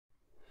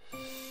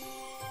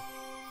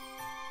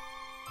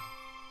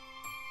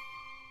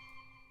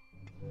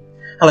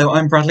Hello,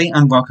 I'm Bradley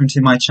and welcome to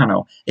my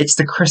channel. It's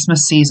the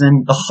Christmas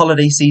season, the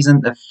holiday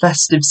season, the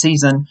festive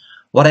season,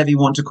 whatever you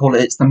want to call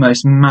it. It's the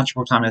most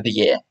magical time of the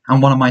year.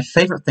 And one of my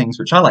favourite things,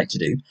 which I like to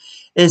do,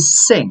 is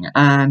sing.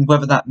 And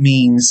whether that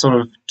means sort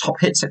of top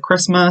hits at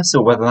Christmas,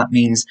 or whether that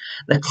means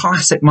the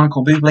classic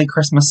Michael Bublé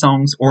Christmas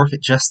songs, or if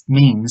it just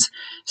means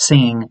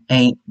singing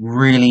a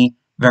really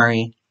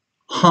very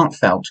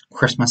heartfelt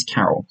Christmas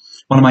carol.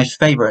 One of my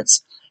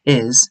favourites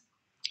is...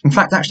 In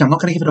fact, actually, I'm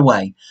not going to give it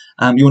away.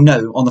 You'll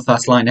know on the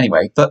first line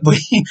anyway. But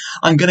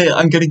I'm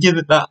gonna give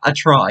it that a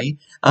try.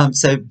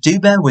 So do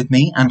bear with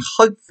me, and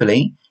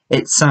hopefully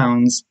it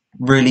sounds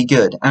really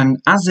good.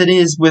 And as it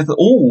is with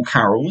all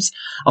carols,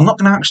 I'm not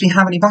going to actually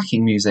have any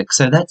backing music.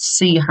 So let's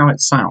see how it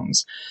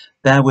sounds.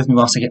 Bear with me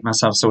whilst I get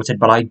myself sorted,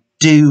 but I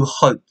do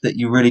hope that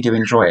you really do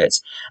enjoy it.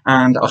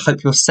 And I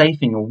hope you're safe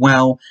and you're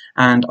well,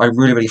 and I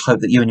really, really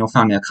hope that you and your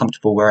family are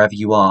comfortable wherever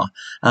you are,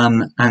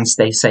 and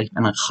stay safe,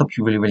 and I hope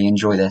you really, really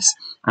enjoy this.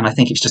 And I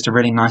think it's just a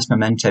really nice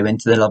memento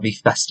into the lovely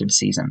festive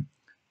season.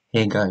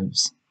 Here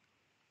goes.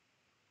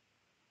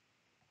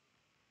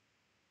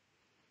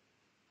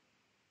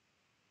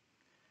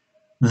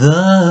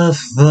 The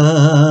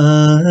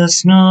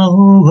first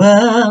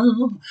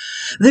Noel,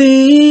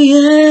 the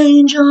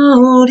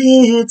angel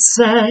did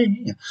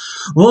say,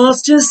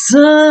 was to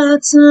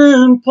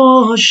certain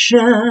poor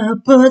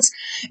shepherds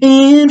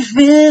in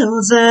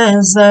fields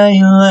as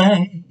they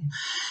lay,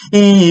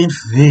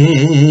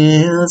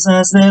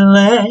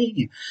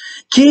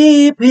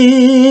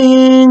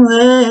 keeping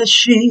their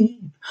sheep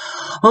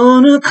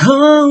on a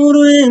cold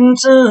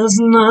winter's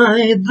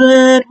night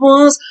that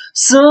was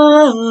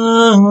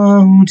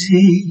so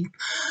deep.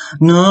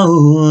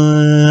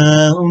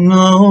 Noel,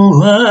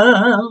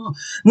 Noel,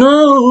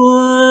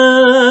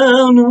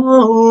 Noel,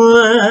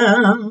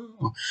 Noel,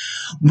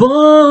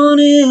 born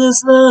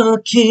is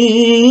the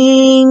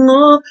King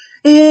of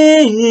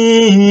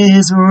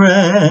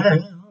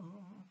Israel.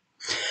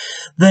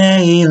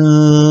 They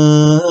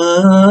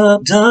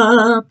looked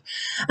up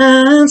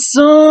and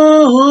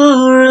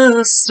saw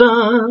a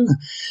star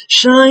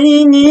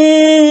shining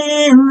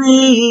in the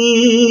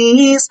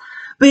east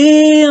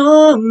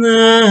beyond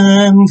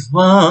them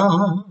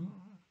far,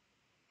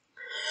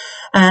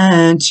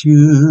 and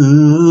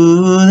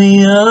to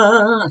the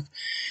earth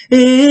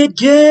it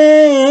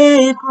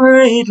gave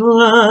great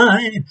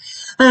light,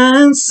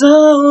 and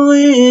so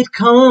it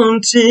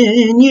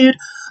continued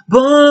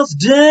both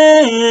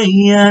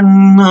day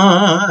and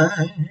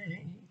night.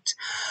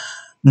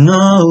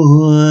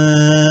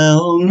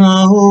 Noel,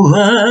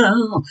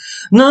 Noel,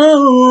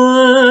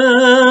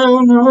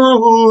 Noel,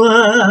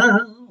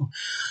 Noel,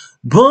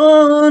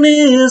 born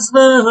is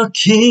the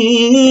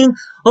King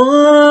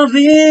of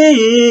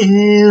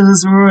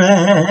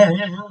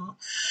Israel,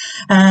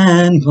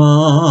 and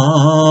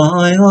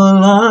by the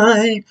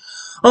light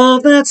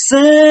of that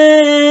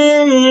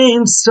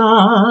same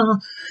star,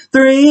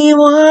 3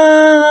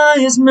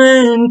 wise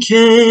men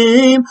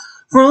came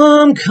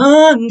from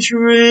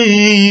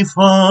country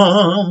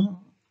far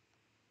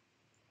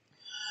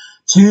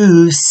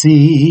to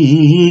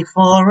seek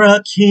for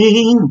a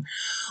king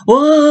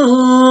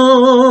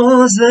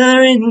was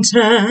their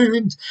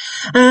intent,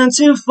 and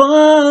to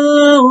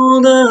follow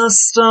the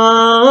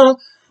star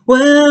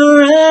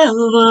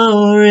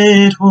wherever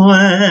it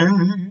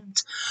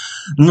went.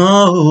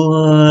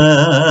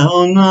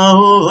 Noel,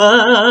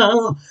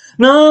 Noel,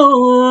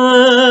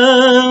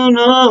 Noel,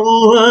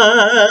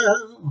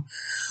 Noel,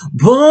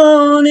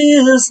 born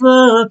is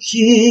the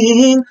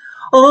King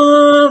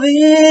of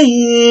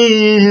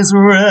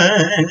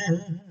Israel.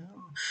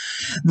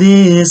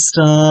 The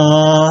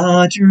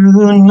star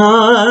drew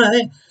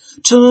nigh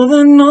to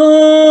the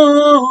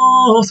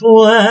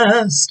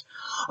northwest,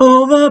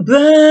 over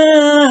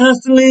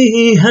Bethlehem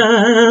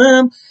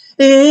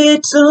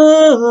it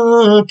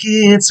took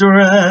its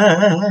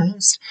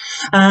rest,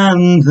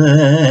 and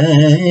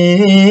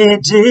they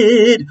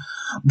did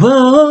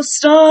both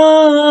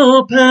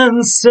stop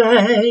and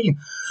stay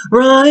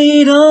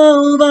right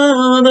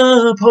over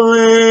the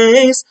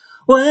place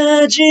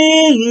where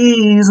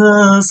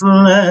Jesus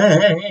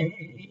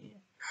lay.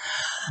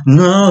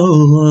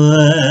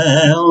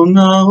 Noel,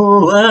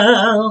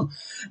 Noel,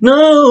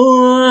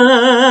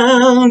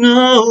 Noel,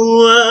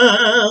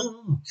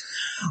 Noel,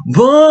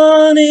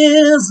 born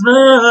is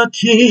the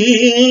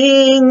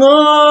King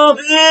of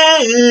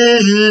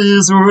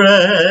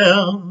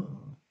Israel.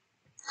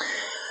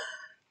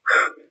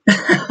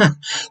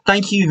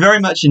 Thank you very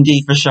much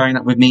indeed for sharing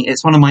that with me.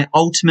 It's one of my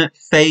ultimate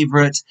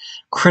favourite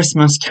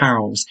Christmas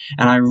carols,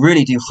 and I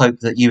really do hope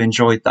that you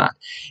enjoyed that.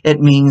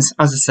 It means,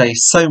 as I say,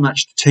 so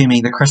much to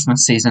me, the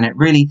Christmas season. It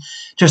really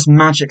just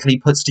magically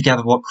puts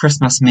together what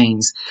Christmas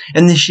means.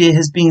 And this year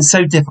has been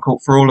so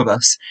difficult for all of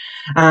us.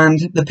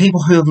 And the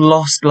people who have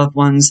lost loved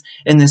ones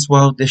in this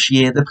world this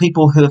year, the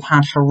people who have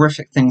had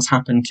horrific things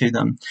happen to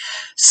them,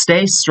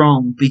 stay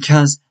strong,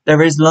 because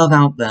there is love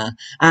out there.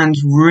 And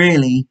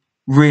really,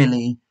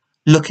 really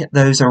look at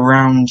those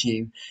around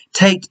you.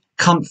 Take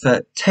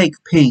comfort, take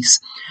peace,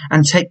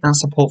 and take that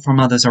support from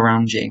others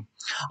around you.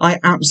 I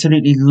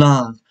absolutely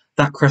love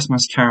that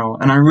Christmas carol,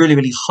 and I really,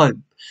 really hope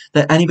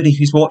that anybody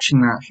who's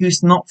watching that,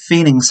 who's not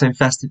feeling so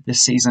festive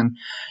this season,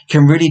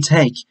 can really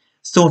take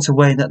thought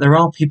away that there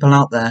are people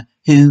out there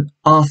who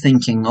are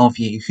thinking of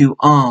you, who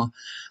are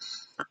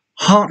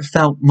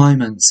heartfelt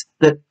moments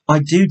that I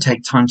do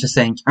take time to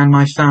think, and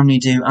my family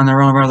do, and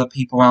there are other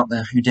people out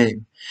there who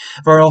do.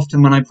 Very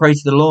often when I pray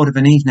to the Lord of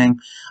an evening,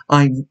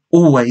 I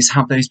always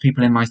have those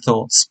people in my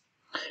thoughts.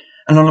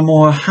 And on a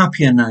more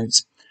happier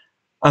note,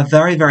 a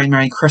very, very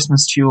Merry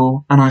Christmas to you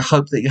all, and I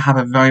hope that you have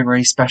a very,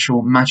 very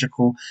special,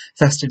 magical,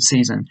 festive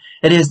season.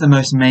 It is the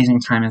most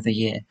amazing time of the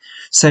year.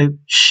 So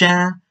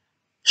share,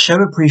 show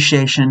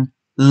appreciation,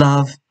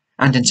 love,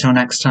 and until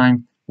next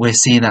time, we'll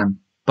see you then.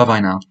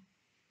 Bye-bye now.